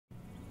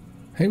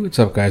Hey, what's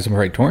up guys, I'm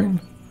Praetorian.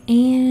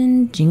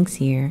 And Jynx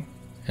here.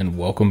 And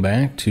welcome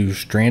back to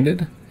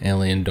Stranded: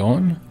 Alien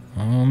Dawn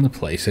on the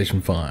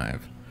PlayStation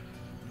 5.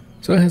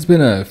 So it has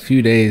been a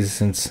few days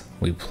since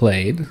we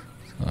played,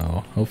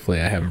 so hopefully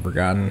I haven't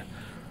forgotten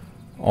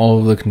all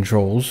of the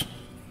controls.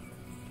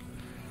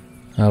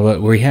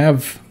 But we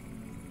have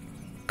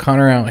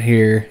Connor out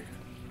here.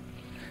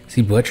 Is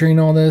he butchering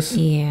all this?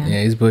 Yeah.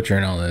 Yeah, he's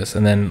butchering all this.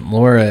 And then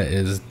Laura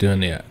is doing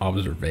the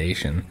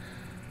observation,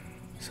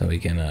 so we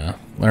can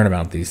learn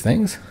about these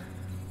things.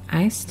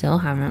 I still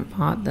haven't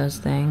bought those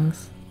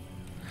things.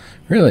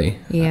 Really?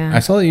 Yeah. I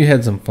saw that you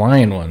had some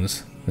flying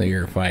ones that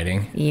you're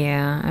fighting.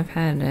 Yeah, I've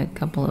had a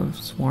couple of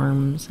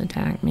swarms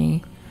attack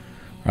me.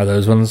 Are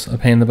those ones a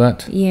pain in the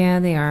butt? Yeah,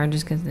 they are,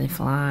 just because they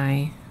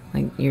fly.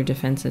 Like, your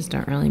defenses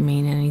don't really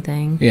mean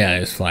anything. Yeah,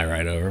 they just fly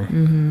right over.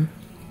 Mm-hmm.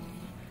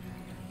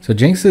 So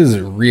Jynx is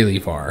really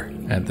far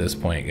at this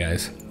point,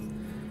 guys.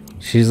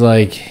 She's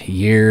like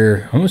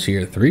almost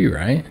year 3,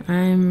 right?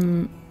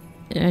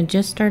 I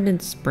just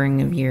started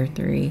spring of year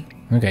 3.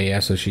 Okay, yeah,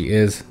 so she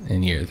is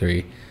in year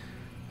 3.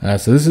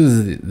 So this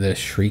is the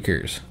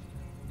Shriekers.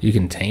 You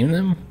can tame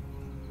them?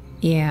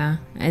 Yeah,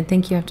 I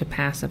think you have to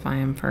pacify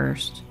them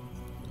first.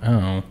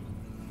 Oh.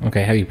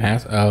 Okay, how do you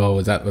pass? Oh,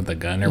 is that with the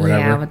gun or whatever?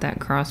 Yeah, with that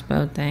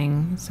crossbow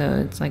thing. So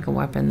it's like a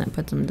weapon that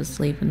puts them to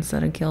sleep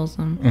instead of kills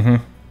them.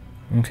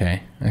 Mm-hmm.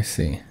 Okay, I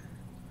see.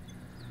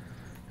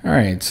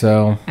 Alright,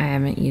 so... I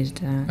haven't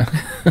used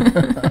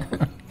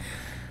that.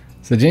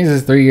 So Jynx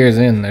is 3 years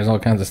in. There's all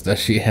kinds of stuff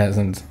she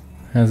hasn't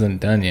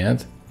done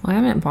yet. Well, I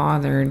haven't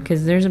bothered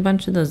because there's a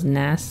bunch of those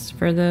nests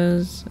for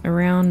those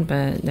around,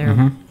 but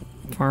they're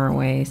far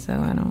away, so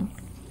I'm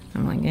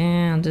like,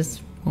 I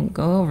won't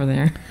go over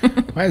there.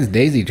 Why is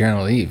Daisy trying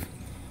to leave?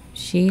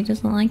 She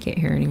doesn't like it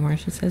here anymore.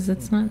 She says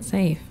it's not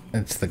safe.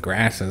 It's the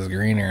grass is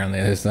greener on the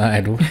other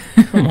side.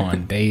 Come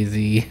on,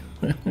 Daisy.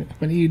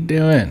 What are you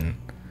doing?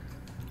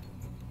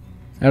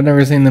 I've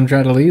never seen them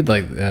try to leave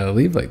like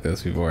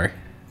this before.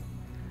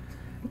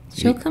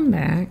 She'll come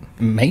back.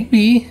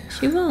 Maybe.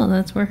 She will.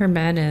 That's where her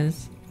bed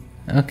is.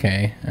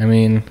 Okay. I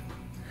mean,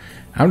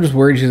 I'm just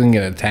worried she's gonna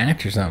get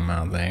attacked or something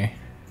out there.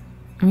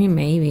 I mean,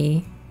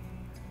 maybe.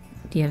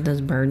 Do you have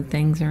those bird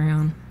things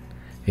around?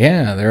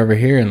 Yeah, they're over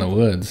here in the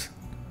woods.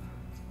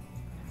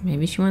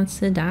 Maybe she wants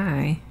to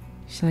die.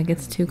 She's like,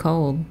 it's too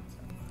cold.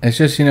 It's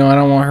just, I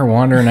don't want her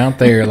wandering out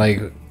there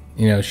like,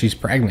 she's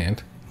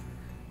pregnant.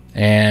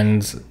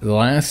 And the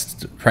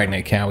last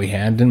pregnant cow we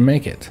had didn't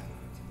make it.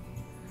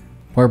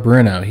 Poor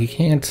Bruno, he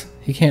can't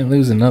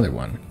lose another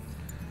one.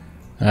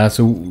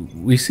 So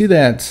we see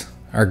that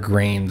our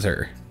grains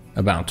are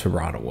about to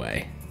rot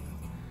away.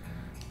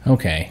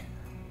 Okay.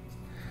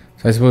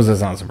 So I suppose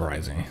that's not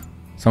surprising.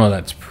 Some of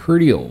that's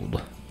pretty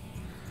old.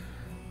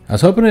 I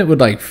was hoping it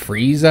would like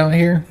freeze out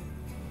here.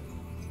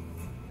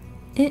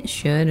 It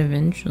should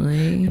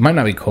eventually. It might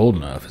not be cold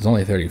enough. It's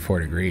only 34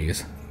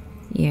 degrees.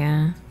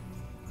 Yeah.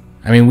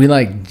 I mean, we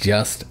like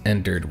just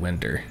entered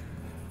winter.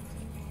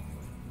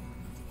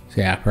 So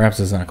yeah, perhaps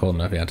it's not cold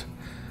enough yet.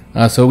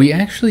 So we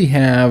actually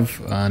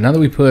have, now that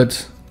we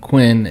put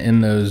Quinn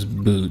in those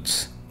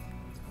boots,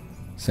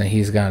 so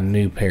he's got a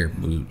new pair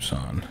of boots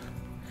on.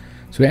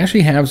 So we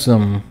actually have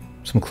some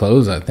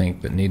clothes, I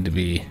think, that need to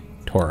be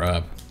tore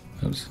up.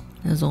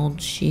 Those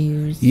old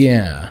shoes.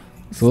 Yeah.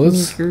 So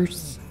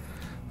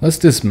let's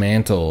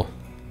dismantle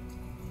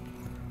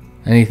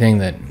anything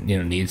that,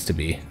 needs to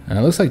be.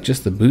 It looks like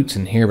just the boots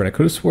in here, but I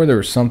could have swore there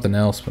was something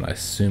else, but I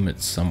assume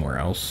it's somewhere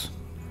else.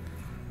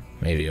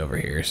 Maybe over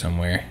here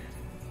somewhere.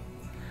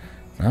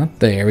 Not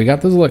there. We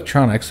got those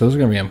electronics. Those are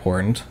going to be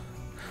important.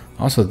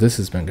 Also, this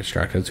has been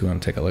constructed, so we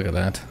want to take a look at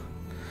that.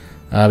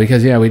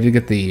 Because, yeah, we did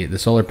get the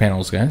solar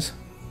panels, guys.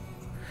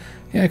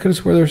 Yeah, I could have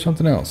swore there was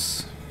something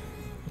else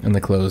in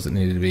the clothes that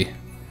needed to be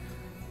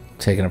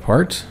taken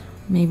apart.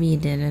 Maybe you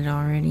did it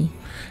already.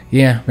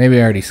 Yeah, maybe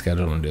I already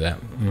scheduled them to do that.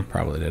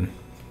 Probably did.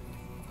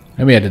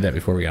 Maybe I did that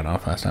before we got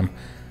off last time.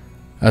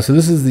 So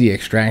this is the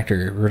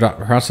extractor.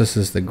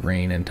 Processes the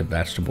grain into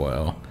vegetable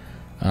oil.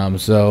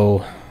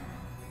 So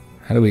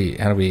how do we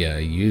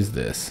use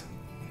this?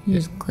 You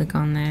just click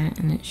on that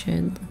and it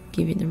should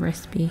give you the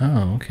recipe.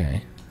 Oh,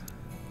 okay.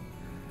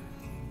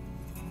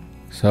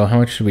 So how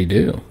much should we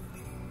do?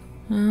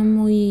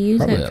 We use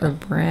Probably it for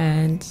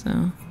bread,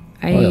 so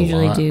I Probably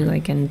usually do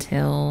like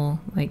until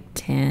like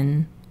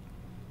 10.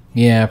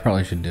 Yeah, I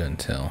probably should do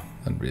until.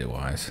 That'd be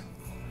wise.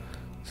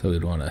 So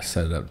we'd want to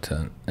set it up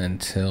to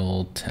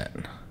until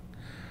 10.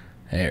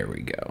 There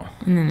we go.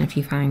 And then if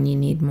you find you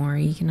need more,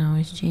 you can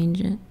always change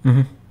it.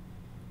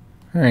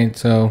 Alright,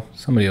 so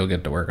somebody will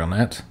get to work on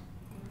that.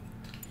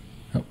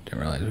 Oh, didn't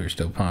realize we were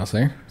still paused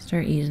there.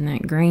 Start using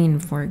that grain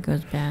before it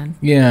goes bad.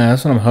 Yeah,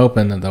 that's what I'm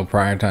hoping, that they'll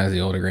prioritize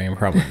the older grain.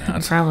 Probably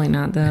not. Probably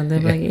not, though. They'll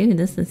be like, ew,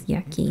 this is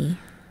yucky.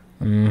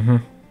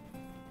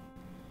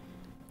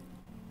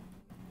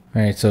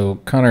 Alright, so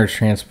Connor's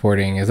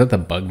transporting, is that the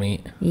bug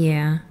meat?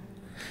 Yeah.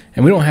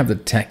 And we don't have the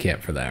tech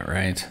yet for that,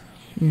 right?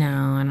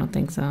 No, I don't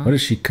think so. What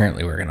is she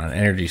currently working on?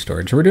 Energy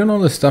storage. So we're doing all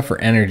this stuff for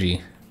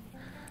energy.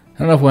 I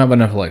don't know if we'll have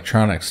enough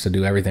electronics to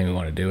do everything we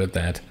want to do with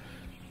that.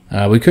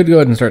 We could go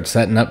ahead and start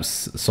setting up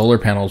solar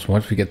panels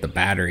once we get the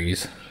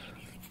batteries.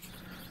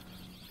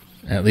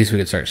 At least we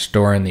could start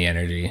storing the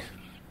energy.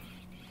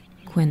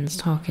 Quinn's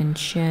talking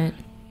shit.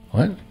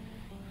 What?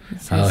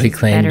 Oh, he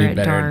claimed to be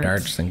better at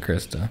darts than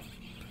Krista.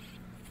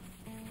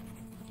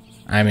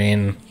 I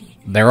mean,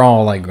 they're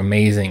all like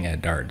amazing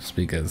at darts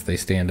because they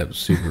stand up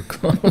super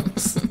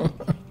close.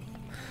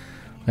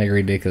 Like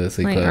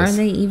ridiculously close. Are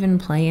they even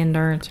playing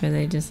darts or are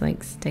they just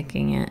like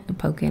sticking it,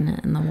 poking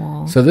it in the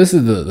wall? So this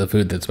is the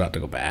food that's about to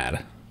go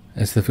bad.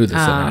 It's the food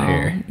that's sitting out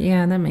here.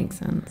 Yeah, that makes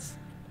sense.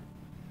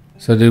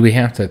 So do we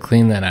have to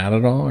clean that out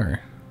at all?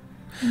 Or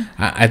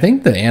I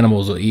think the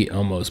animals will eat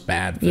almost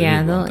bad food.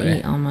 Yeah, they'll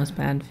eat almost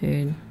bad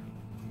food.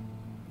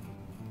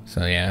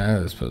 So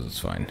yeah, I suppose it's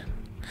fine.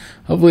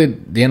 Hopefully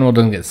the animal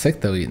doesn't get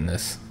sick though eating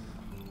this.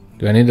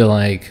 Do I need to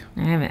like...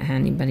 I haven't had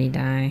anybody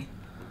die.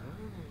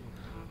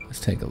 Let's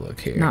take a look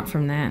here. Not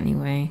from that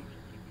anyway.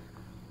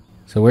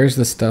 So where's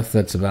the stuff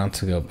that's about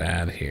to go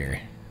bad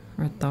here?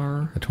 Right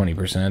there. The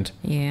 20%?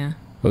 Yeah.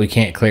 But we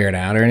can't clear it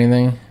out or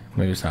anything?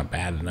 Maybe it's not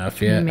bad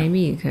enough yet. Maybe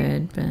you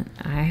could, but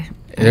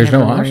there's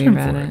no option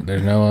for it.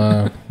 There's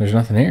no there's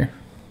nothing here.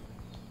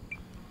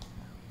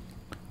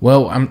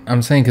 Well,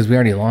 I'm saying because we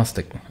already lost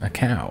a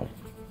cow.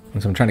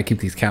 And so I'm trying to keep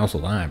these cows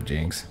alive,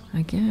 Jinx.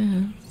 I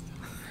guess.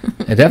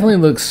 It definitely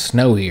looks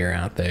snowier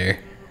out there.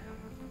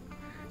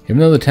 Even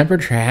though the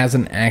temperature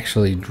hasn't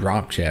actually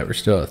dropped yet, we're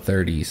still at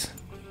 30s.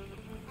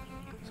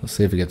 So let's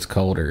see if it gets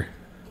colder.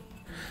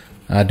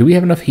 Do we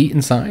have enough heat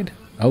inside?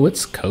 Oh,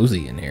 it's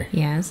cozy in here.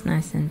 Yeah, it's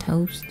nice and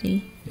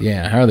toasty.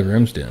 Yeah, how are the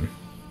rooms doing?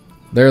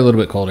 They're a little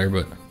bit colder,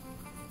 but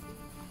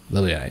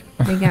they'll be alright.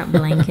 They got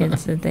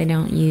blankets that they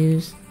don't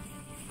use,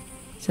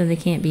 so they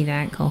can't be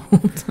that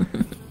cold.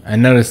 I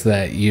noticed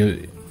that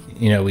you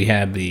know, we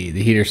had the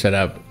heater set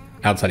up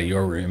outside of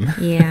your room.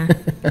 Yeah.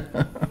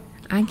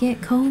 I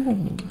get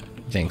cold.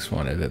 Jinx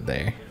wanted it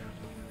there.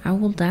 I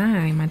will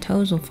die. My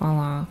toes will fall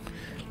off.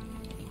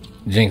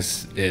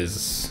 Jinx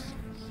is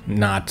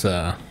not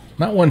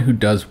one who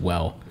does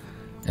well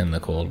in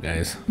the cold,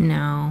 guys.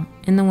 No.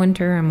 In the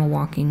winter, I'm a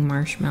walking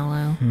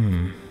marshmallow.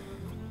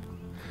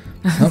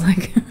 I was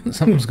like...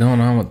 Something's going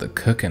on with the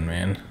cooking,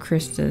 man.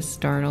 Krista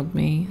startled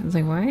me. I was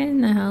like, why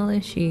in the hell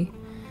is she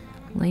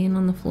laying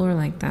on the floor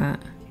like that?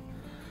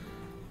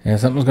 Yeah,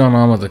 something's going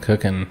on with the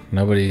cooking.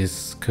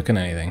 Nobody's cooking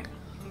anything.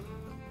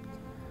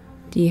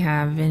 Do you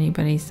have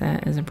anybody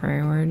set as a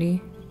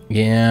priority?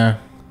 Yeah.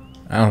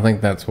 I don't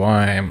think that's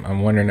why.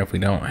 I'm wondering if we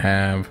don't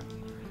have...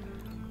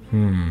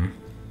 We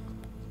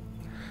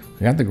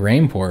got the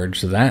grain porridge,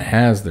 so that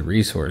has the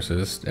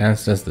resources,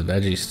 as does the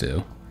veggie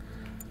stew.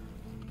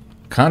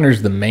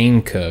 Connor's the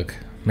main cook.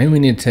 Maybe we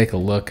need to take a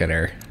look at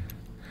our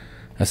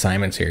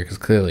assignments here, because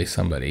clearly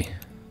somebody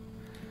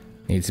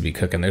needs to be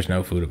cooking. There's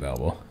no food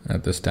available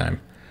at this time.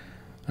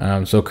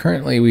 So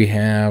currently we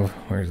have...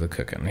 Where's the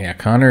cooking? Yeah,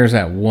 Connor's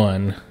at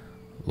 1.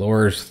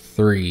 Laura's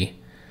 3.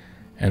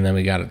 And then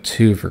we got a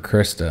 2 for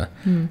Krista.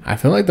 I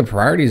feel like the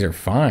priorities are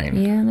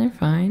fine. Yeah, they're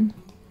fine.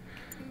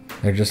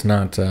 They're just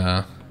not...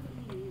 they're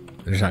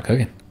just not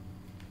cooking.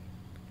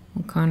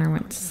 Well, Connor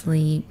went to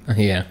sleep.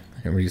 Yeah,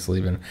 everybody's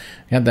sleeping.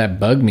 Got that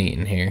bug meat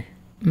in here.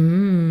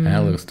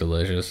 That looks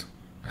delicious.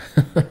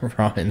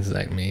 Raw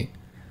insect meat.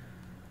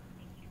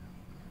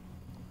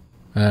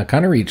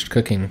 Connor reached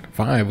cooking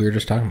 5. We were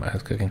just talking about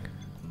his cooking.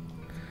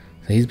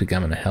 So he's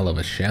becoming a hell of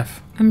a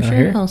chef. I'm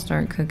sure he'll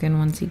start cooking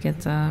once he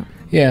gets up.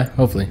 Yeah,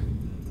 hopefully.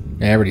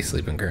 Yeah, everybody's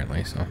sleeping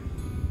currently, so.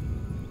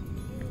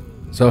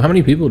 So how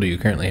many people do you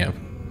currently have?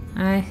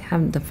 I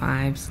have the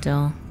 5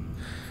 still.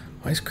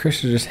 Why is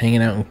Krista just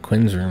hanging out in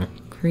Quinn's room?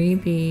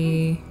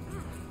 Creepy.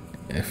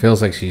 It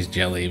feels like she's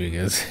jelly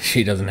because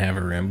she doesn't have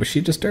a room, but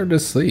she disturbed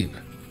his sleep.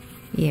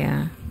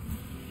 Yeah.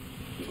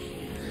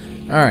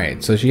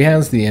 Alright, so she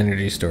has the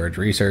energy storage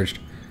researched.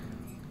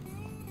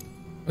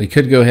 We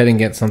could go ahead and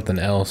get something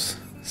else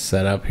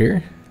set up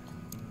here.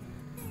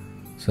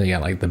 So you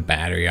got like the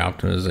battery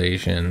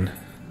optimization.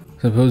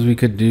 Suppose we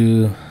could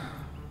do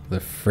the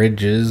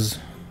fridges.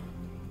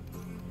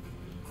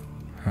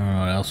 I don't know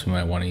what else we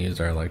might want to use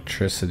our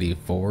electricity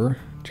for.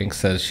 Jinx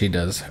says she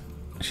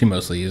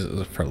mostly uses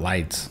it for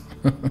lights.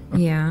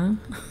 Yeah,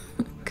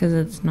 because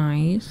it's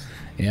nice.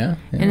 Yeah,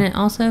 yeah. And it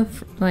also,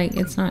 like,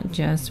 it's not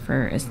just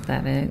for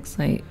aesthetics.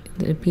 Like,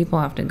 the people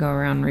have to go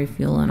around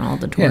refueling all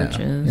the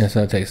torches. Yeah,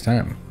 so it takes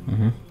time.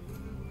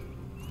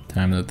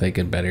 Time that they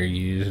could better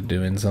use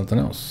doing something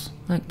else.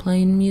 Like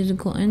playing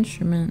musical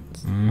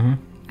instruments.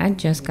 I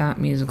just got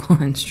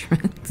musical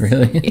instruments.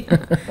 Really?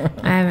 Yeah.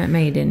 I haven't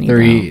made any.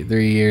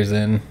 3 years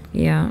in.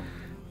 Yeah.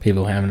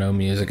 People have no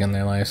music in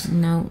their lives.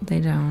 No, they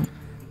don't.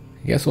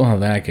 I guess we'll have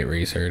that get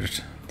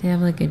researched. They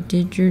have like a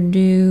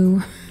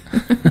didgeridoo.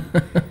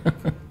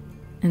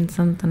 And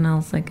something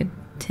else, like a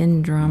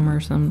tin drum or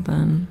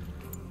something.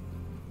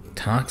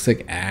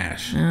 Toxic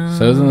ash.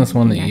 So isn't this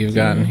one that you've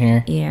gotten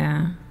here?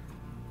 Yeah.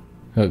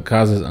 It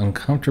causes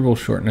uncomfortable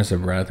shortness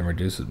of breath and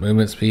reduces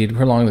movement speed.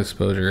 Prolonged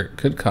exposure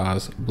could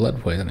cause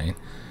blood poisoning.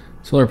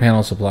 Solar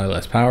panels supply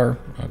less power.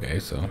 Okay,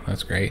 so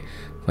that's great.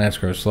 Plants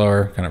grow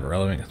slower. Kind of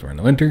irrelevant because we're in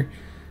the winter.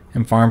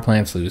 And farm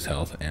plants lose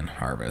health and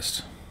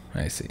harvest.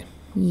 I see.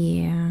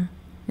 Yeah,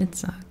 it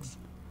sucks.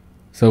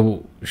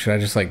 So should I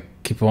just like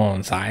keep them all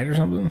inside or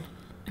something?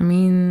 I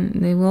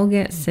mean, they will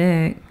get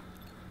sick.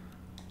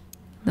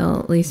 They'll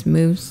at least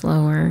move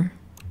slower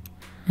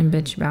and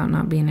bitch about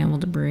not being able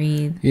to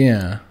breathe.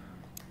 Yeah.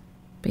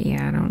 But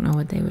yeah, I don't know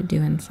what they would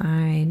do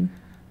inside.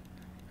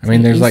 I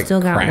mean, there's like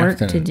still got work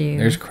crafting. to do.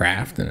 There's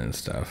crafting and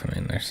stuff. I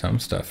mean, there's some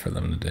stuff for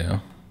them to do.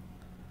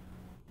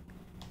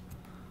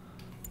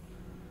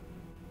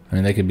 I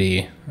mean, they could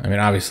be... I mean,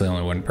 obviously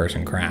only one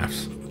person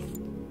crafts.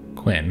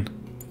 Quinn.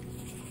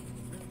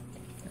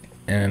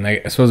 And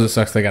I suppose it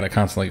sucks they gotta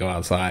constantly go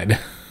outside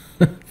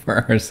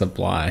for our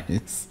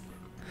supplies.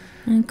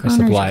 And Our Connor's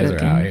supplies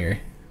cooking. are out here.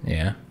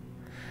 Yeah.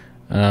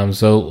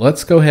 So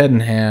let's go ahead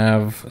and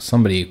have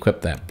somebody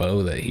equip that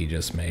bow that he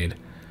just made.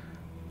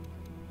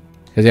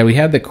 Because, yeah, we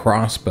had the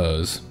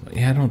crossbows. But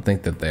yeah, I don't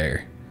think that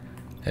they're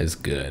as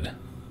good.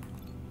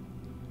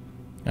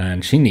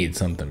 And she needs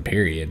something,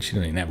 period. She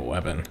doesn't even have a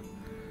weapon.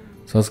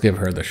 So let's give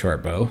her the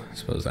short bow. I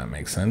suppose that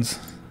makes sense.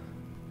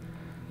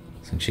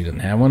 Since she doesn't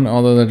have one.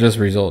 Although that just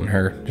result in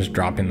her just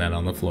dropping that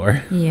on the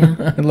floor.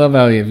 Yeah. I love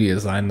how if you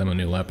assign them a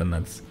new weapon,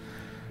 that's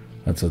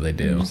what they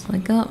do. I'm just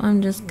like, oh,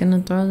 I'm just going to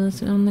throw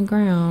this on the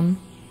ground.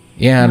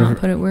 Yeah, Not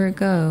put it where it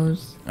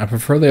goes. I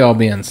prefer they all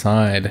be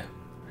inside.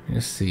 Let me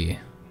just see.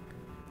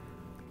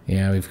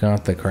 Yeah, we've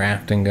got the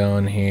crafting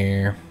going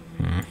here.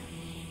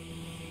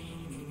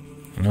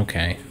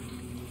 Okay.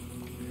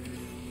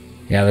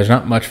 Yeah, there's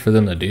not much for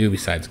them to do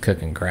besides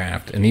cook and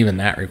craft. And even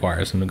that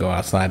requires them to go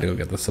outside to go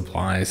get the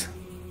supplies.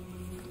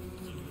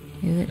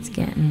 Ooh, it's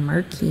getting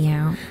murky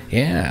out.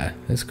 Yeah,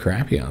 it's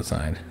crappy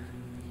outside.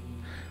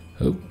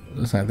 Oh,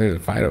 looks like there's a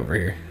fight over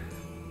here.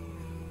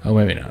 Oh,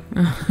 maybe not.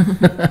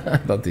 I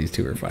thought these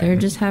two were fighting. They're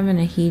just having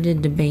a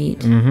heated debate.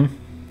 Mm-hmm.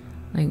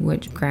 Like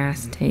which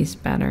grass tastes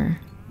better.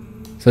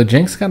 So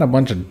Jynx got a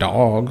bunch of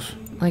dogs.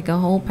 Like a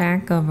whole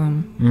pack of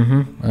them.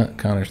 Mm-hmm.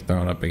 Connor's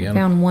throwing up again.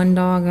 Found one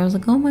dog. I was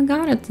like, oh my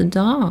god, it's a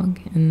dog.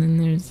 And then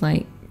there's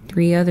like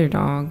 3 other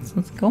dogs.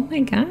 I was like, oh my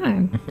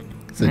god.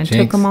 So I Jynx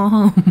took them all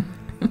home.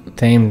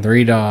 tamed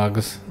 3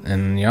 dogs,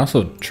 and you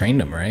also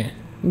trained them, right?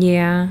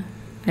 Yeah.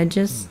 I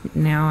just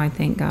now, I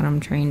think, got them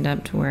trained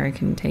up to where I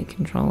can take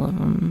control of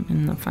them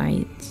in the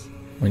fights.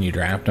 When you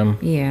draft them?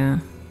 Yeah.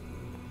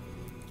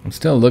 I'm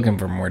still looking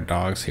for more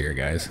dogs here,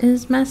 guys.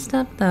 It's messed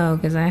up though,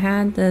 because I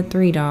had the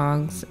 3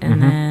 dogs,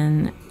 and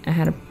then I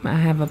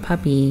have a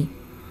puppy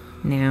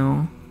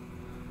now,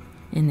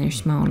 and they're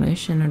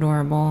smallish and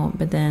adorable.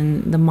 But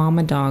then the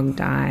mama dog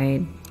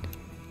died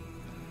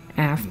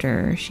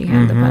after she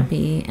had the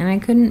puppy, and I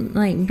couldn't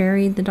like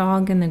bury the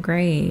dog in the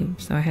grave,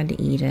 so I had to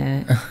eat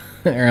it.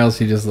 Or else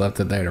you just left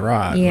it there to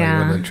rot. Yeah.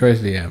 Like, what other choice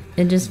do you have?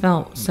 It just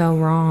felt so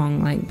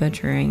wrong, like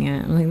butchering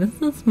it. I'm like,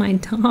 this is my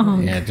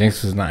dog. Yeah,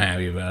 Jynx was not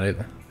happy about it.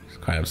 She's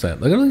quite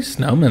upset. Look at all these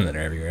snowmen that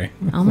are everywhere.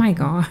 Oh my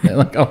god. They're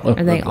like all over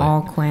Are they the place.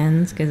 all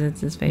Quinn's? Because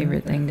it's his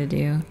favorite thing to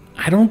do.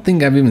 I don't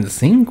think I've even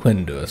seen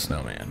Quinn do a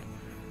snowman.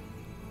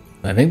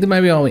 I think they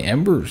might be all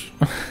Embers.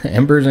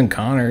 Embers and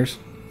Connors.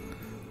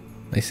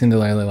 They seem to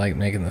really like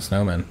making the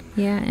snowmen.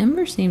 Yeah,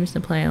 Ember seems to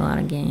play a lot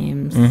of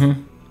games. So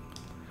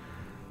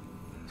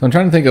I'm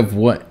trying to think of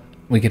what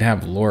we could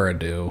have Laura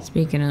do.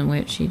 Speaking of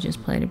which, she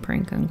just played a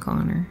prank on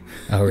Connor.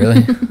 Oh,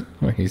 really?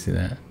 Where do you see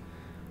that?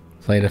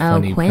 Played a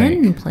funny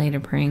Quinn prank. played a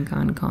prank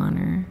on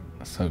Connor.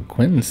 So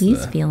Quinn's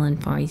He's the feeling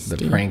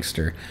feisty.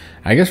 prankster.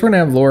 I guess we're going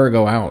to have Laura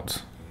go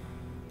out.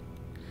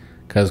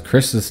 Because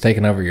Chris is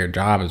taking over your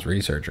job as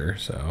researcher,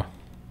 so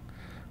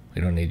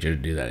we don't need you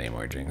to do that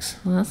anymore, Jynx.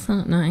 Well, that's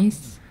not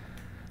nice.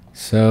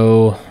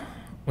 So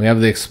we have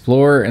the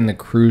Explorer and the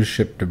cruise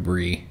ship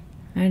debris.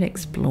 I'd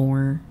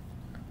explore.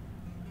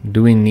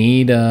 Do we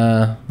need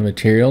the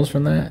materials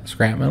from that?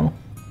 Scrap metal?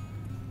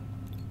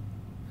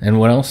 And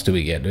what else do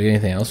we get? Do we get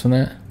anything else from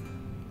that?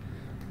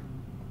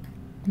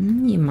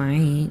 You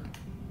might.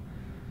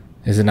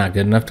 Is it not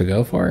good enough to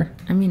go for?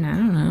 I mean, I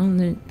don't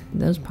know.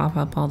 Those pop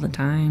up all the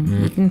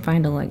time. You can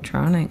find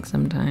electronics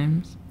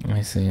sometimes.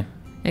 I see.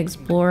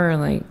 Explorer,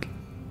 like,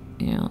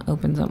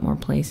 opens up more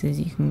places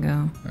you can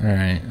go.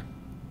 Alright.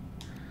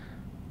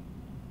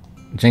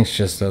 Jynx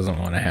just doesn't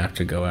want to have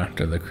to go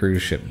after the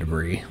cruise ship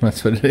debris.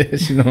 That's what it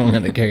is. You don't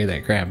want to carry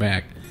that crap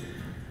back.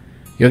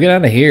 You'll get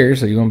out of here,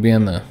 so you won't be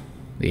in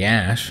the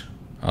ash.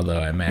 Although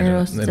I imagine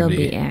It'll it'll still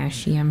be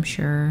ashy, I'm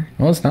sure.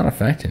 Well, it's not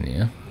affecting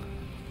you.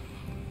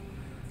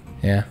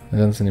 Yeah, it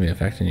doesn't seem to be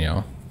affecting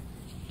y'all.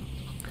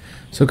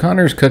 So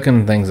Connor's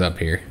cooking things up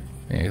here.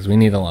 Yeah, because we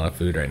need a lot of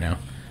food right now.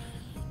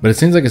 But it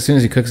seems like as soon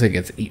as he cooks it, it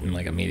gets eaten,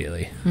 like,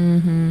 immediately.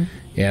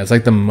 Yeah, it's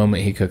like the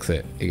moment he cooks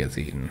it, it gets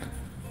eaten.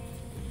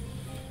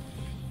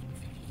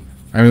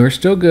 I mean, we're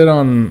still good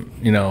on,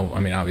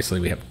 obviously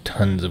we have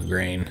tons of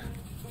grain.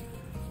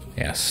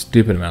 Yeah,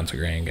 stupid amounts of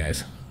grain,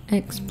 guys.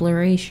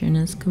 Exploration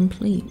is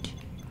complete.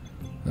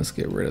 Let's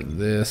get rid of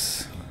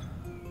this.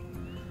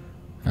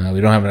 We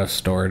don't have enough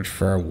storage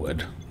for our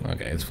wood.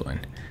 Okay, it's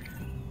fine.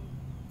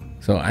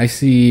 So I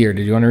see, or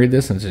did you want to read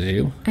this since it's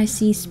you? I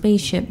see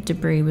spaceship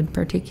debris with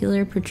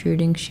particular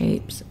protruding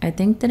shapes. I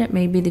think that it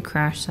may be the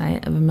crash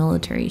site of a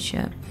military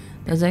ship.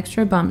 Those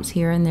extra bumps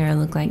here and there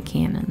look like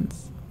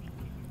cannons.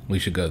 We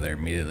should go there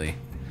immediately.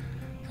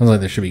 Sounds like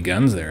there should be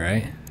guns there,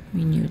 right? I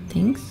mean, you would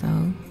think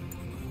so.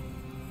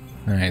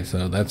 Alright,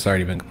 so that's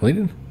already been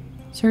completed.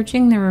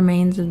 Searching the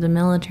remains of the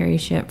military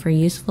ship for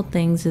useful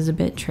things is a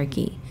bit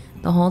tricky.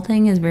 The whole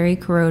thing is very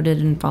corroded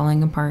and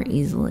falling apart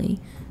easily.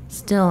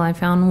 Still, I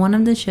found one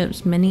of the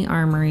ship's many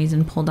armories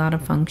and pulled out a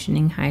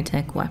functioning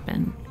high-tech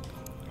weapon.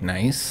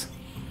 Nice.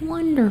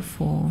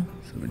 Wonderful.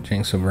 So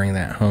Jinx will bring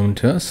that home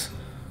to us.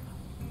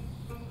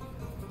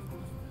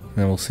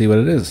 And we'll see what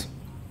it is.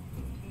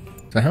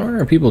 So how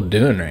are people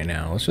doing right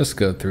now? Let's just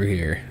go through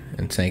here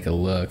and take a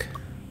look.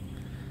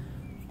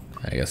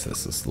 I guess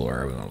this is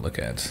Laura we want to look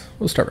at.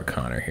 We'll start with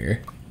Connor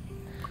here.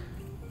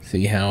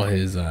 See how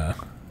his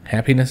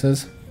happiness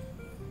is?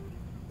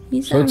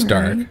 So it's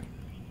dark.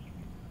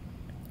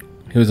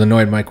 He was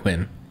annoyed by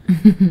Quinn.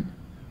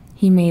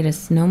 He made a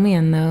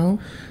snowman, though.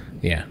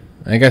 Yeah.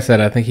 Like I said,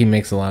 I think he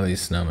makes a lot of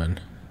these snowmen.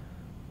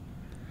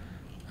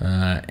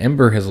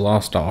 Ember has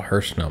lost all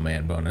her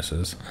snowman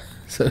bonuses.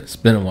 So it's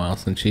been a while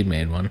since she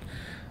made one.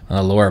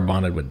 Laura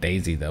bonded with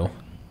Daisy, though.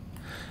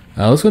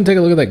 Let's go and take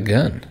a look at that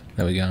gun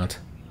that we got.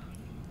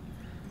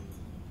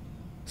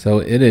 So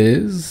it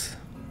is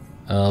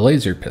a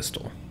laser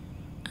pistol.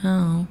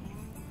 Oh.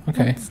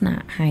 Okay. That's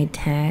not high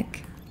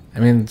tech. I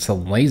mean, it's a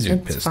laser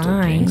It's pistol,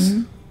 fine.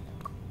 Jinx.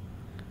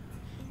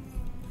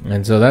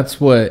 And so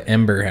that's what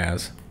Ember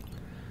has.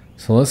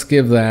 So let's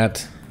give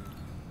that...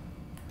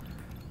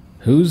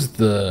 Who's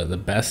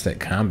the best at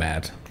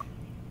combat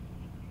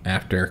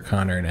after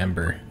Connor and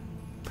Ember?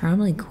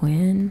 Probably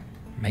Quinn.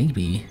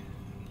 Maybe.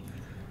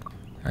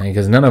 I mean,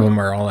 because none of them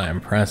are all that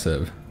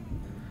impressive.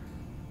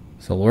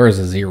 So Laura's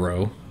a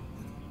 0.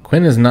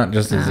 Quinn is not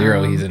just a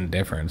 0, he's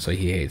indifferent, so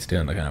he hates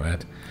doing the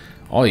combat.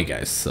 All you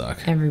guys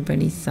suck.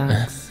 Everybody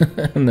sucks.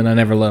 And then I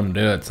never let them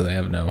do it, so they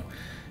have no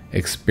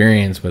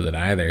experience with it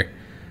either.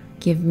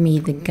 Give me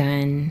the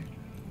gun.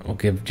 We'll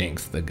give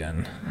Jinx the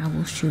gun. I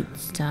will shoot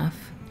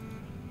stuff.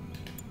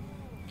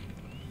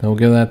 Then we'll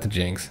give that to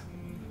Jinx.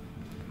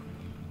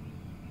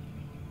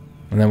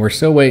 And then we're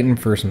still waiting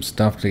for some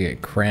stuff to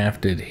get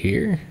crafted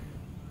here.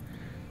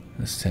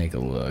 Let's take a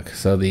look.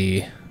 So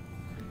the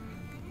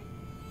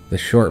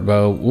short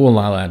bow, we'll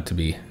allow that to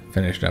be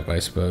finished up, I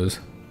suppose.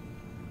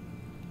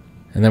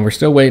 And then we're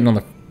still waiting on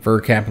the fur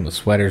cap and the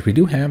sweaters. We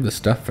do have the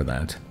stuff for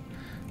that.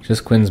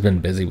 Just Quinn's been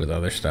busy with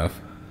other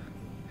stuff.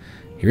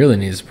 He really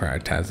needs to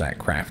prioritize that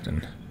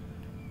crafting.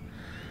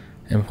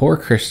 And poor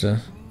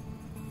Krista,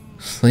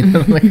 sleeping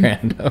on the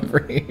ground over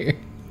here.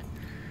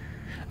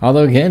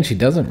 Although again, she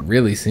doesn't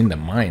really seem to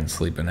mind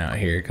sleeping out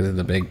here because of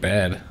the big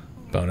bed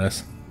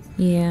bonus.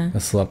 Yeah. I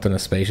slept in a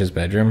spacious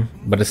bedroom,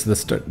 but it's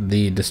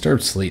the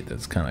disturbed sleep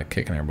that's kind of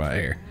kicking her butt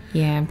here.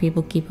 Yeah,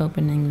 people keep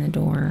opening the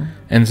door.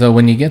 And so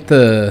when you get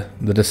the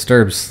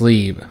disturbed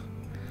sleep,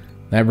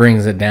 that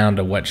brings it down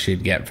to what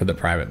she'd get for the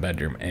private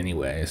bedroom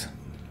anyways.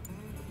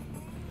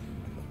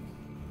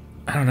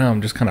 I don't know,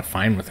 I'm just kind of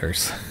fine with her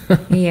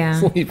Yeah.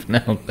 sleeping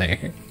out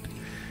there.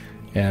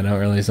 Yeah, I don't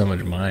really so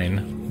much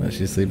mind that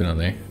she's sleeping out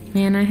there.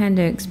 Man, I had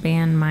to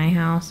expand my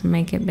house and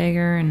make it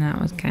bigger, and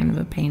that was kind of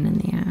a pain in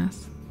the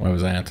ass. Why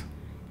was that?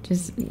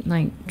 Just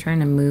like trying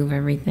to move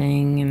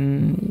everything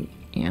and,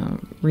 you know,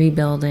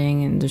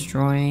 rebuilding and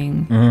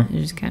destroying. Mm-hmm. It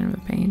was just kind of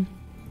a pain.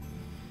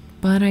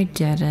 But I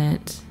did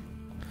it.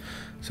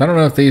 So I don't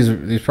know if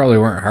these probably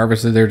weren't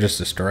harvested, they were just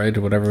destroyed,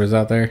 whatever was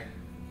out there.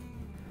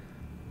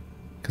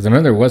 Because I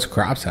know there was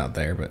crops out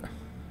there, but...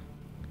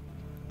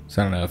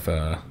 So I don't know if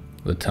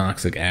the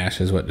toxic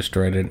ash is what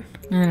destroyed it.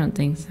 I don't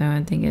think so.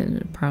 I think it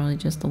was probably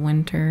just the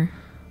winter.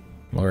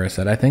 Laura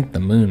said, I think the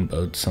moon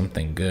bodes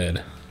something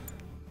good.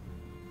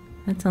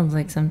 That sounds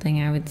like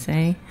something I would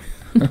say.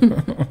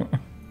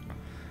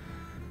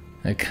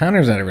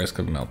 Connor's at a risk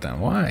of meltdown.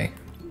 Why?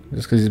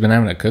 Just because he's been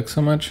having to cook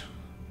so much?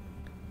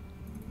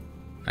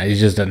 He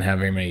just doesn't have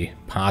very many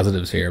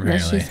positives here, apparently.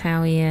 That's just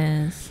how he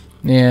is.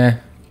 Yeah.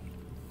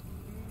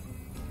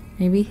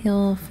 Maybe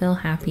he'll feel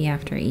happy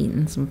after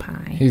eating some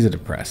pie. He's a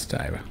depressed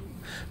type.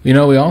 You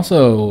know, we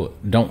also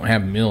don't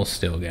have meals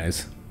still,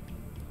 guys.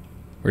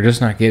 We're just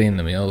not getting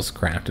the meals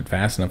crafted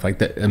fast enough. Like,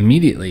 that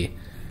immediately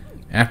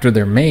after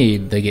they're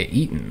made, they get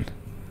eaten.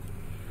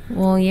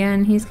 Well, yeah,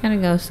 and he's got to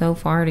go so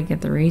far to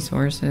get the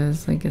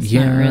resources. Like, it's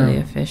not really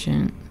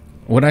efficient.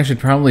 What I should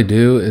probably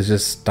do is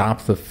just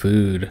stop the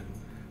food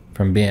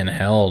from being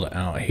held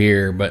out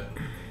here, but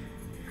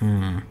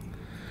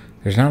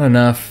there's not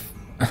enough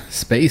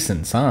space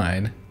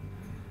inside.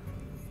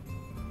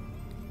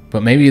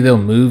 But maybe they'll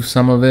move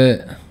some of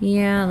it.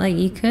 Yeah, like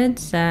you could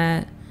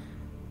set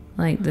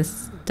like the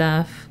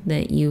stuff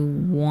that you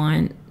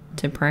want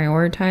to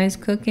prioritize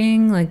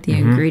cooking, like the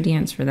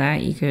ingredients for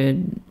that, you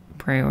could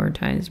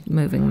prioritize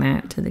moving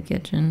that to the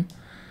kitchen.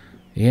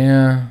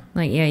 Yeah.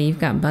 Like, yeah, you've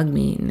got bug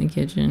meat in the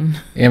kitchen.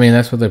 Yeah, I mean,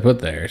 that's what they put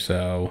there,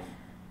 so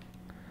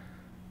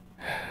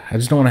I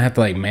just don't want to have to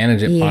like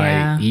manage it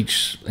Yeah. by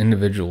each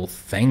individual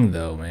thing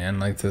though, man.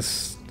 Like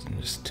this is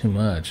just too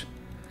much.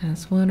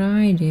 That's what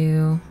I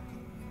do.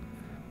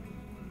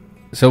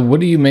 So what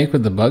do you make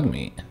with the bug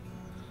meat?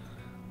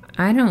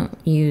 I don't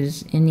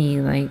use any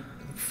like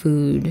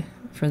food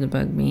for the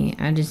bug meat.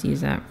 I just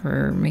use that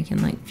for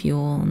making like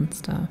fuel and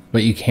stuff.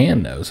 But you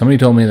can though. Somebody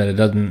told me that it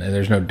doesn't.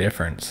 There's no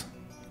difference.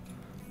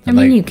 I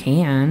mean, you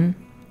can.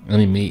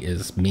 Any meat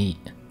is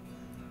meat,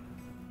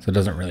 so it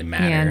doesn't really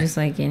matter. Yeah, just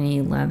like any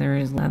leather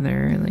is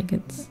leather. Like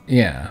it's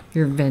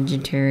your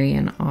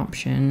vegetarian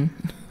option,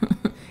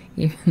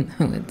 even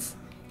though it's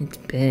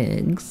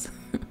pigs.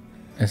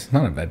 It's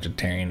not a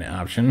vegetarian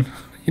option. What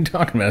are you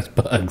talking about? It's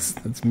bugs.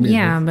 That's meat.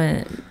 Yeah,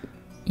 but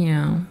you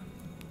know,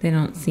 they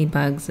don't see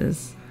bugs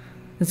as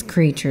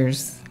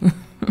creatures.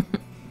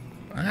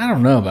 I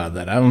don't know about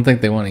that. I don't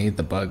think they want to eat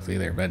the bugs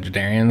either.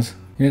 Vegetarians.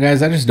 You know,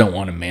 guys, I just don't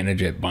want to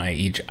manage it by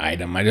each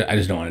item. I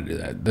just don't want to do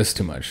that. That's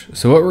too much.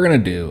 So what we're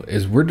going to do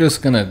is we're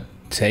just going to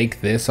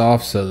take this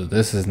off so that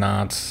this is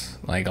not,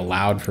 like,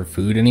 allowed for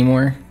food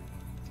anymore.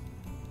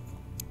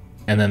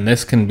 And then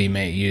this can be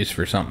used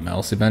for something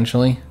else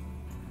eventually.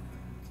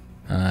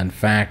 In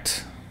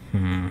fact, I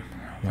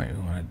might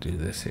want to do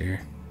this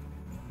here.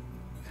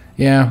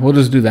 Yeah, we'll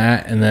just do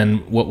that. And then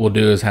what we'll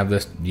do is have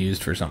this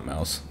used for something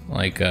else.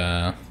 Like,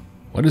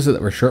 what is it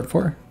that we're short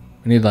for?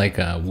 We need, like,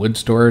 wood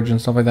storage and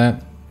stuff like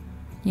that.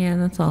 Yeah,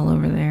 that's all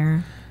over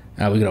there.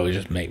 We could always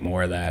just make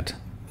more of that.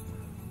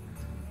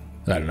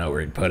 I don't know where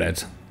he'd put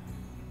it.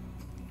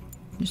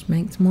 Just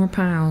make some more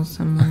piles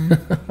somewhere.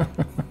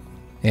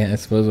 Yeah, I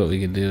suppose what we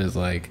could do is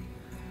like...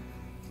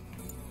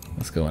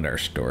 Let's go into our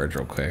storage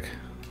real quick.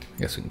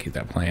 I guess we can keep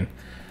that playing.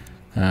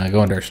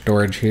 Go into our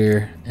storage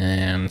here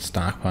and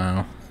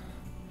stockpile.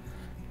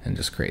 And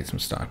just create some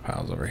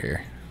stockpiles over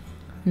here.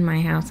 In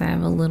my house, I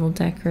have a little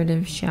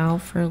decorative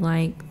shelf for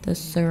like the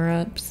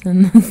syrups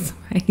and the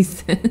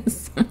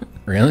spices.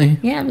 Really?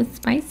 Yeah, the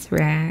spice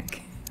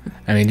rack.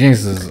 I mean,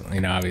 Jynx is, you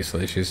know,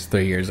 obviously she's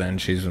 3 years in.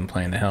 She's been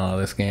playing the hell out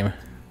of this game.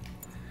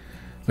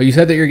 But you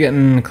said that you're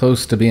getting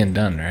close to being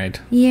done, right?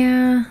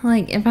 Yeah,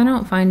 like if I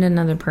don't find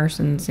another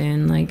person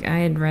soon, like I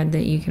had read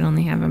that you can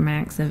only have a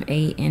max of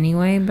 8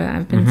 anyway, but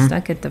I've been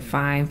stuck at the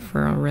 5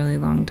 for a really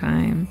long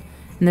time.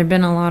 And there've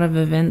been a lot of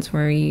events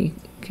where you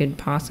could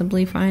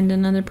possibly find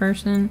another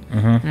person,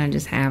 and I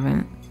just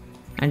haven't.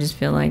 I just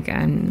feel like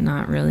I'm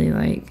not really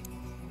like,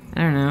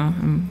 I don't know,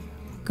 I'm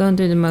going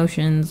through the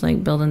motions,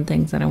 like building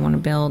things that I want to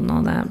build and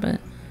all that, but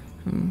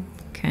I'm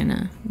kind of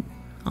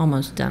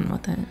almost done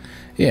with it.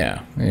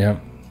 Yeah, yeah.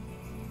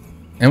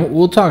 And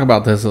we'll talk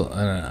about this in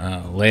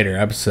a later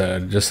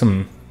episode, just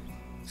some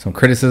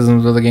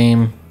criticisms of the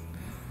game,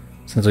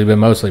 since we've been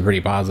mostly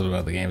pretty positive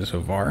about the game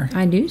so far.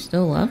 I do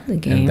still love the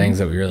game. And things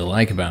that we really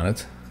like about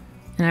it.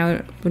 And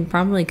I would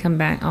probably come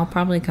back. I'll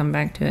probably come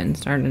back to it and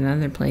start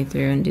another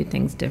playthrough and do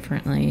things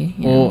differently.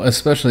 Well,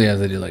 especially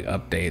as they do like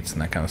updates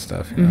and that kind of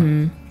stuff. You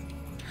know?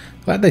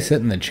 Glad they sit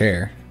in the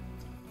chair.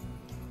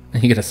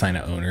 You get to assign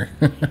an owner.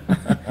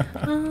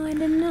 Oh, I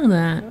didn't know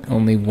that.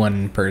 Only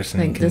one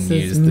person like, can this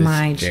use is this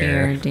my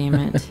chair. damn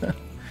it. All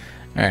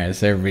right,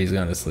 so everybody's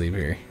going to sleep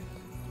here.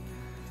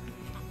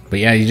 But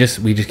yeah,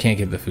 we just can't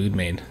get the food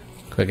made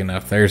quick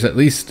enough. There's at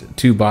least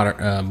 2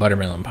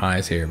 buttermelon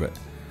pies here, but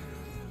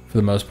for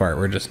the most part,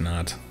 we're just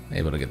not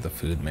able to get the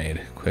food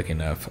made quick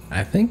enough.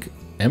 I think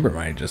Ember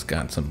might have just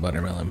got some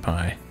buttermelon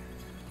pie.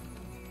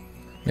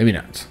 Maybe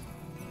not.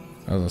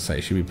 I was going to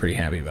say, she'd be pretty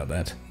happy about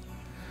that.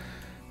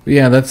 But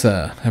yeah, that's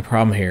a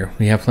problem here.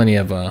 We have plenty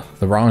of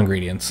the raw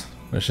ingredients,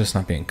 but it's just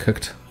not being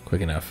cooked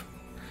quick enough.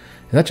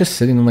 Is that just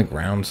sitting on the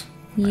ground?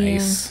 Yeah.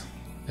 Nice.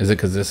 Is it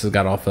because this has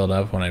got all filled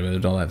up when I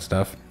moved all that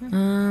stuff?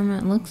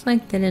 It looks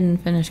like they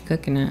didn't finish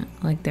cooking it.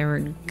 Like they were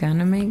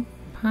gonna make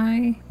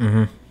pie.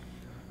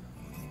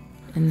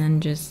 And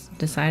then just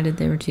decided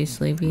they were too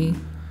sleepy.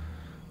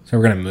 So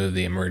we're going to move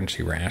the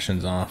emergency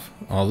rations off.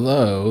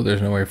 Although,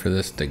 there's nowhere for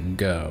this to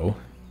go.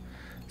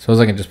 Suppose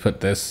I can just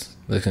put this.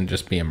 This can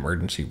just be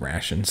emergency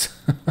rations.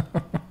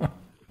 We'll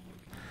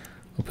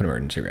put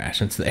emergency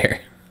rations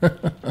there.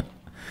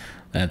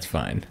 That's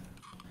fine.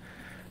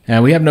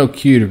 Now, we have no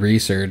queue to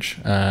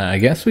research. I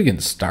guess we can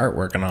start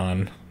working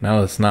on, now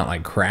that it's not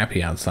like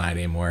crappy outside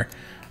anymore,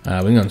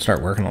 we can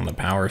start working on the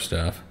power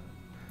stuff.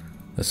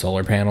 The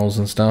solar panels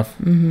and stuff.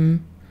 So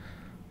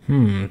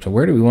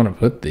where do we want to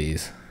put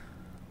these?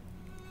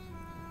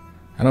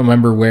 I don't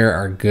remember where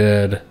our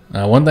good...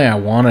 one thing I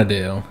want to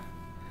do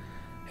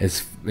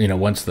is, you know,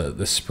 once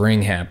the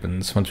spring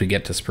happens, once we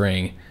get to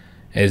spring,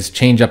 is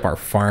change up our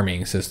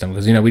farming system.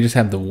 Because, you know, we just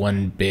have the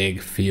one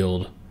big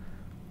field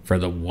for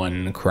the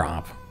one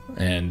crop.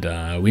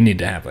 And we need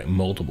to have, like,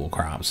 multiple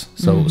crops.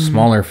 So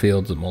smaller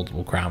fields with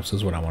multiple crops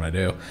is what I want to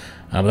do.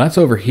 But that's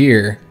over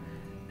here.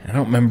 I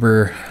don't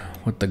remember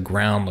what the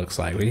ground looks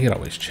like. We could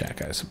always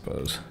check, I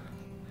suppose.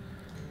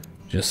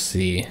 Just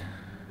see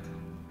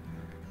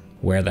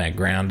where that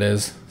ground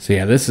is. So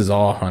yeah, this is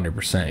all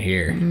 100%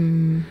 here.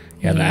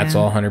 Yeah, that's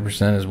all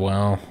 100% as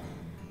well.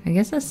 I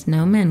guess the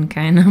snowmen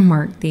kind of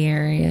marked the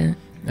area.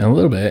 A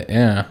little bit,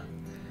 yeah.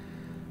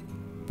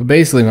 But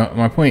basically,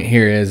 my point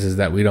here is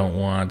that we don't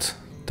want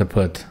to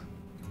put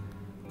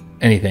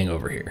anything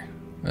over here,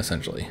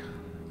 essentially.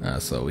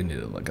 So we need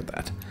to look at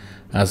that.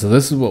 So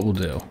this is what we'll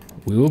do.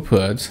 We will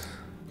put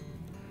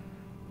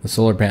the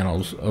solar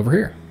panels over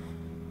here.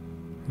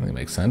 I think it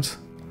makes sense.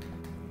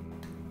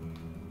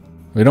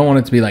 We don't want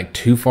it to be like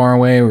too far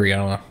away where you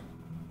gotta,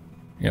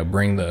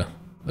 bring the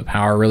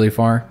power really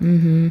far.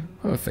 Mm-hmm.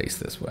 I'll face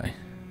this way.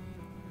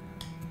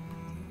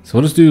 So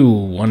we'll just do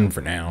one for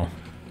now.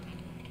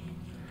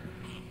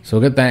 So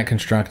we'll get that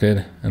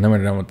constructed, and then when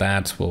we're done with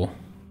that, we'll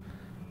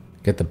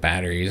get the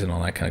batteries and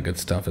all that kind of good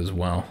stuff as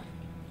well.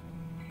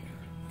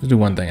 Let's do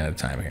one thing at a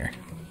time here.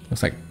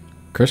 Looks like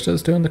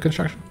Krista's doing the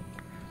construction,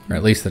 or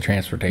at least the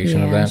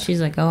transportation of that.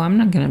 She's like, oh, I'm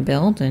not gonna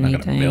build anything. I'm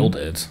not gonna build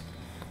it.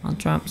 I'll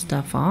drop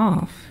stuff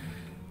off.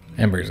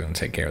 Ember's gonna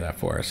take care of that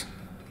for us.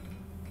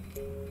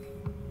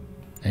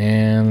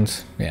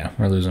 And yeah,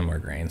 we're losing more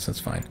grains. That's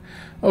fine.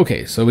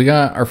 Okay, so we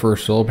got our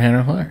first solar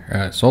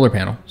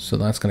panel. So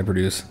that's gonna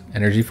produce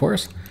energy for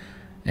us.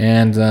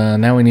 And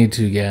now we need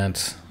to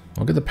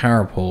we'll get the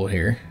power pole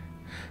here.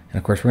 And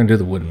of course, we're gonna do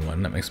the wooden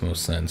one. That makes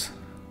most sense.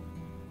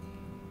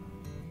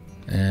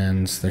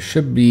 And there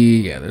should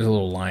be, there's a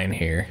little line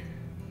here.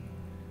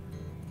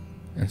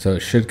 And so it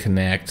should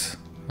connect.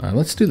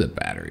 Let's do the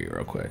battery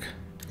real quick.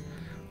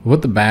 We'll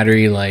put the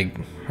battery, like,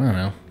 I don't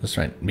know, just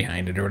right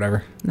behind it or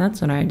whatever.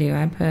 That's what I do.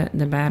 I put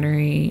the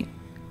battery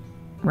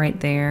right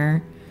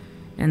there.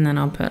 And then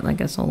I'll put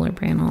like a solar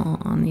panel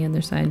on the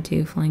other side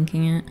too,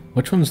 flanking it.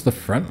 Which one's the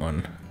front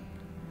one?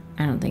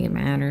 I don't think it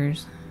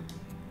matters.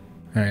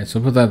 Alright,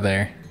 so put that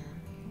there.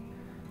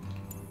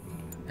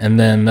 And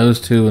then those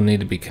two will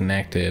need to be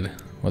connected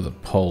with a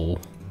pole.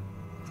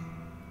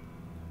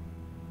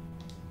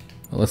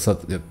 Well, let's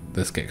let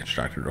this get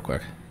constructed real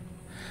quick.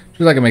 Just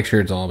so I can make sure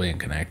it's all being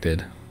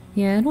connected.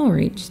 Yeah, it'll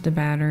reach the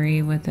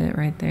battery with it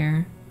right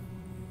there.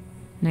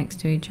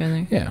 Next to each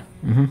other. Yeah.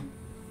 Mm-hmm.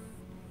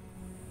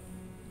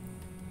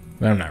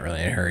 But I'm not really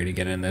in a hurry to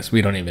get in this.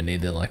 We don't even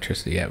need the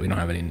electricity yet. We don't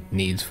have any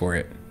needs for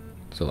it.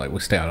 So like we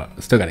still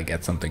got to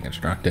get something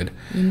constructed.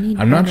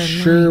 I'm not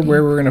sure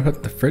where we're gonna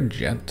put the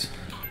fridge yet.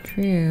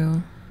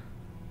 True.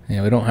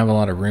 Yeah, we don't have a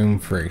lot of room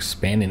for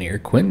expanding here.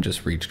 Quinn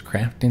just reached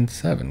crafting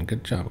 7.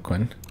 Good job,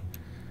 Quinn.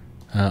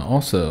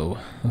 Also,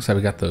 looks like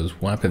we got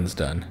those weapons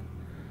done,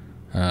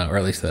 or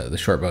at least the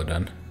short bow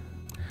done.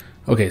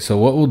 Okay, so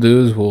what we'll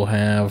do is we'll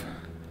have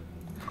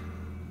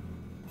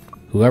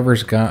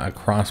whoever's got a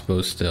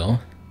crossbow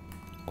still.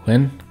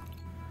 Quinn,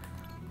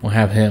 we'll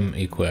have him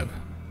equip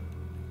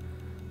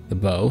the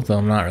bow, though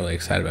I'm not really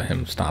excited about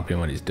him stopping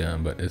what he's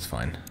doing, but it's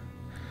fine.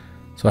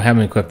 So I have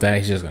him equip that.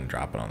 He's just going to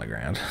drop it on the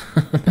ground.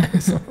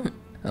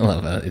 I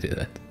love how they do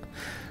that.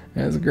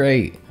 That's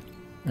great.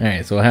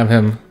 Alright, so we'll have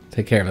him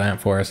take care of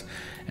that for us.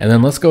 And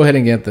then let's go ahead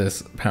and get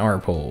this power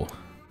pole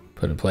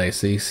put in place.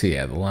 So you see,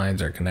 yeah, the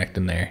lines are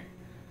connecting there.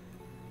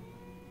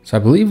 So I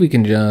believe we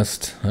can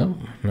just... Oh,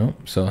 no.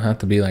 So it'll have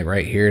to be like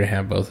right here to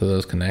have both of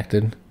those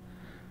connected.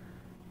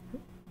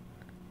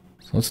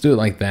 Let's do it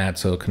like that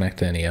so it'll connect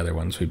to any other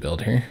ones we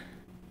build here.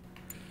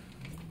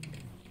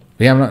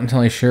 But yeah, I'm not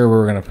entirely sure where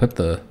we're going to put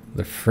the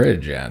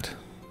fridge at.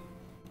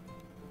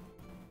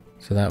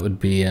 So that would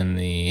be in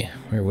the...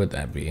 Where would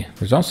that be?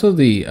 There's also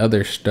the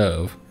other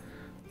stove.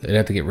 They'd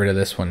have to get rid of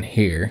this one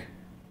here.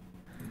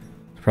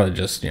 Probably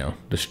just,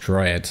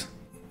 destroy it.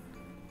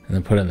 And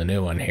then put in the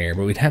new one here.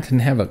 But we'd have to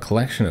have a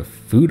collection of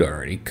food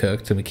already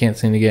cooked. And we can't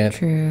seem to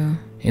get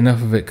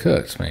enough of it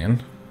cooked,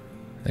 man.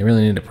 They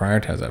really need to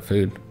prioritize that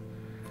food.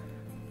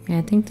 Yeah,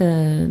 I think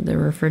the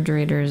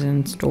refrigerator's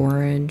in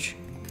storage.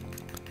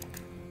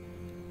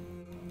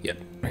 Yep,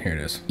 here it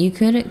is. You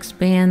could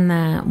expand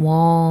that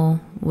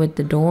wall with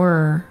the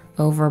door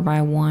over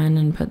by 1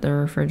 and put the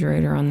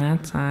refrigerator on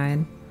that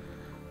side.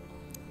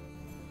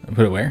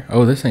 Put it where?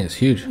 Oh, this thing is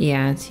huge.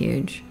 Yeah, it's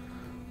huge.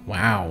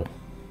 Wow.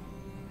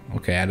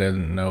 Okay, I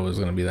didn't know it was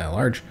going to be that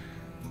large.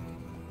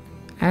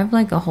 I have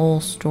like a whole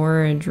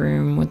storage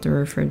room with the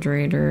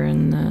refrigerator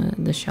and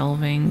the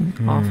shelving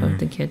off of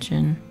the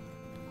kitchen.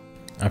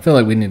 I feel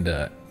like we need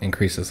to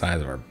increase the size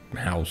of our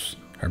house.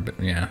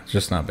 Yeah, it's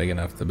just not big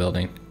enough, the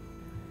building.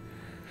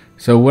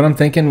 So what I'm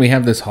thinking, we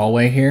have this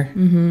hallway here.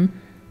 Mm-hmm.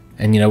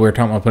 And, we were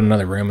talking about putting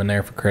another room in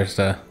there for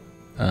Krista.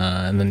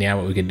 And then, yeah,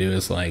 what we could do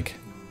is, like,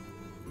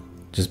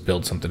 just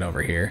build something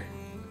over here.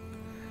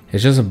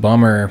 It's just a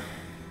bummer.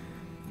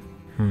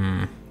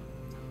 I'd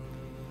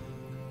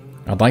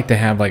like to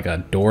have, like, a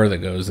door that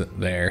goes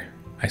there.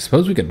 I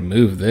suppose we could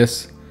move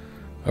this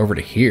over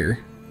to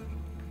here.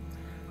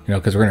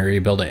 Because we're going to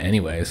rebuild it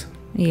anyways.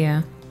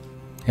 Yeah.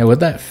 Yeah,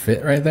 would that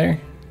fit right there?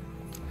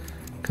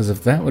 Because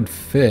if that would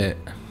fit...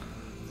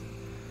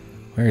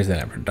 Where is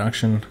that at?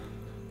 Production?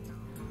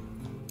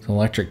 It's an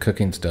electric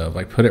cooking stove.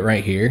 Like, put it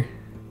right here.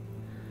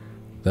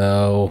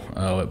 Though...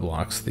 Oh, it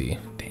blocks the...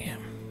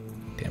 Damn.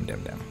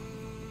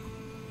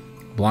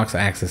 Blocks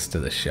access to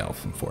the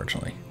shelf,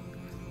 unfortunately.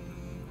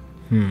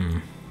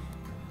 And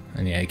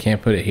yeah, you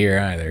can't put it here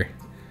either.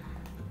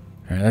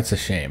 Alright, that's a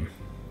shame.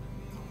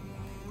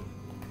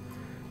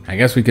 I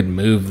guess we could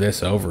move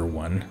this over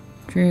one.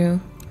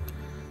 True.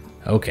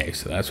 Okay,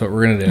 so that's what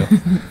we're gonna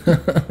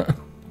do.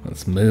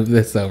 Let's move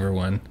this over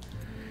one.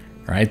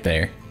 Right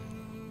there.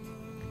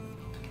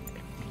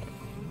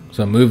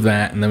 So move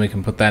that, and then we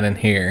can put that in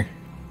here.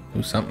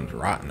 Ooh, something's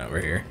rotten over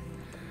here.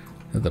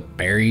 The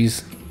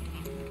berries.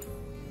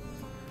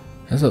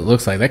 That's what it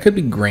looks like. That could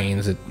be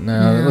grains.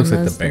 No, it looks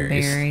like the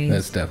berries.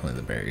 That's definitely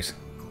the berries.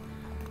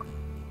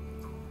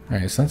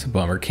 Alright, so that's a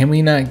bummer. Can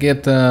we not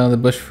get the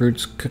bush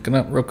fruits cooking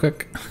up real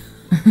quick?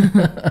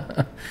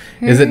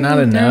 Is it not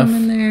enough?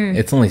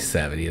 It's only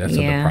 70. That's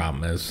what the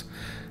problem is.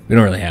 We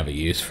don't really have a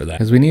use for that.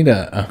 Because we need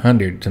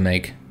 100 to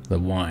make the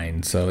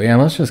wine. So yeah,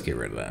 let's just get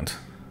rid of that.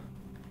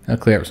 I'll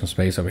clear up some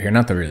space over here.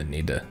 Not that we really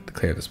need to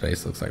clear the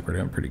space. Looks like we're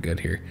doing pretty good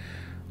here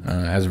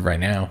as of right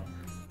now.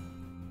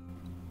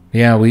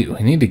 Yeah, we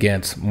need to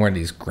get more of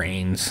these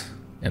grains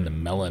and the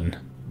melon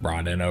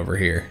brought in over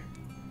here.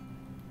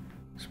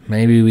 So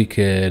maybe we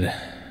could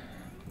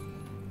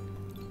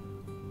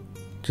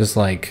just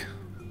like,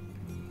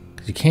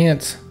 because you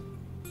can't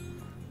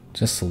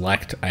just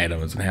select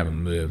items and have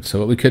them moved. So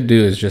what we could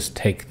do is just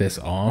take this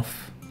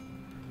off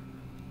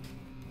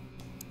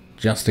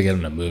just to get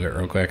them to move it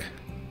real quick.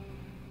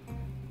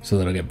 So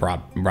that it'll get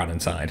brought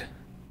inside.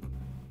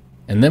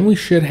 And then we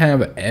should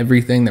have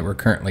everything that we're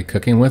currently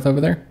cooking with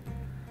over there.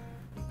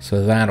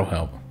 So that'll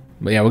help.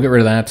 But yeah, we'll get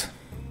rid of that.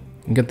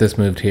 And get this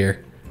moved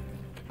here.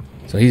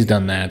 So he's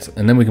done that.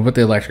 And then we can put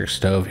the electric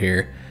stove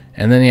here.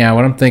 And then yeah,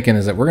 what I'm thinking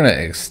is that we're going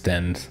to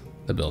extend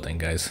the building,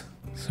 guys.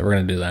 So we're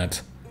going to do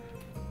that.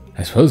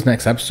 I suppose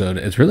next episode,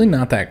 it's really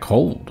not that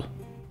cold.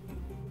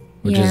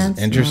 Which is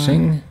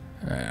interesting.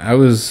 I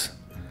was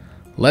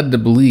led to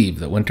believe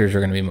that winters are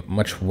going to be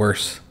much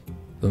worse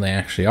than they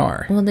actually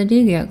are. Well, they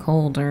do get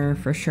colder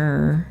for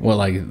sure. What,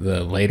 like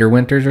the later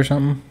winters or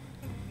something?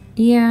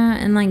 Yeah,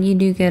 and like you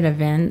do get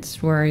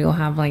events where you'll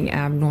have like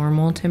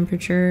abnormal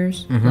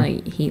temperatures,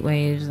 like heat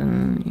waves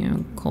and, you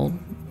know, cold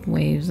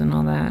waves and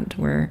all that,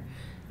 where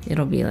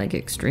it'll be like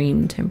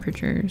extreme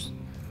temperatures.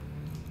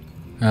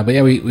 But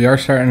yeah, we are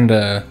starting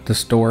to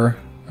store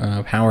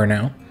power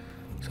now.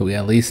 So we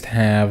at least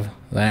have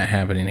that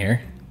happening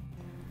here.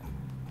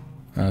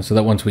 So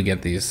that once we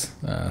get these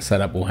set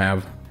up, we'll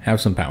have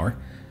some power.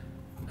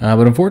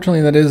 But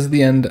unfortunately, that is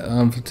the end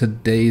of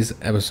today's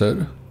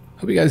episode.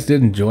 Hope you guys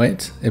did enjoy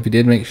it. If you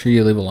did, make sure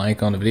you leave a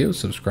like on the video,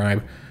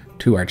 subscribe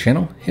to our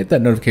channel, hit that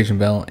notification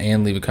bell,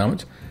 and leave a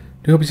comment.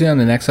 Do hope you see you on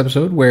the next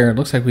episode, where it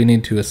looks like we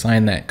need to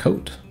assign that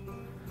coat.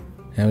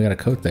 And we got a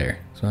coat there,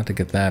 so I'll have to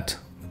get that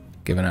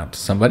given out to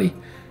somebody.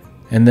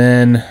 And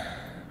then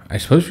I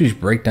suppose we should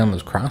break down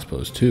those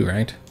crossbows too,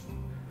 right?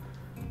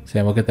 So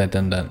yeah, we'll get that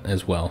done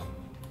as well.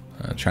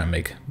 Try and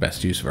make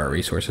best use of our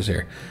resources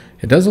here.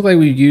 It does look like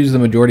we've used the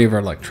majority of our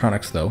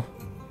electronics though.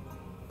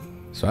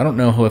 So I don't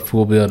know if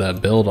we'll be able to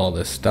build all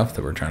this stuff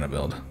that we're trying to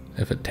build.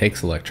 If it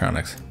takes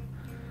electronics.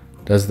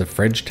 Does the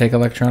fridge take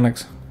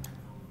electronics?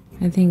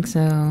 I think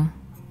so.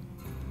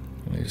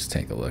 Let me just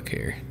take a look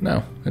here.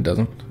 No, it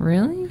doesn't.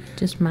 Really?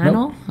 Just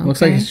metal? Nope. Okay.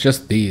 Looks like it's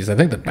just these. I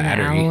think the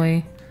battery.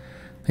 Alloy.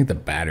 I think the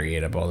battery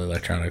ate up all the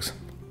electronics.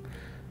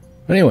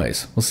 But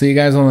anyways, we'll see you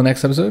guys on the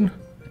next episode.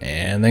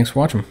 And thanks for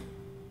watching.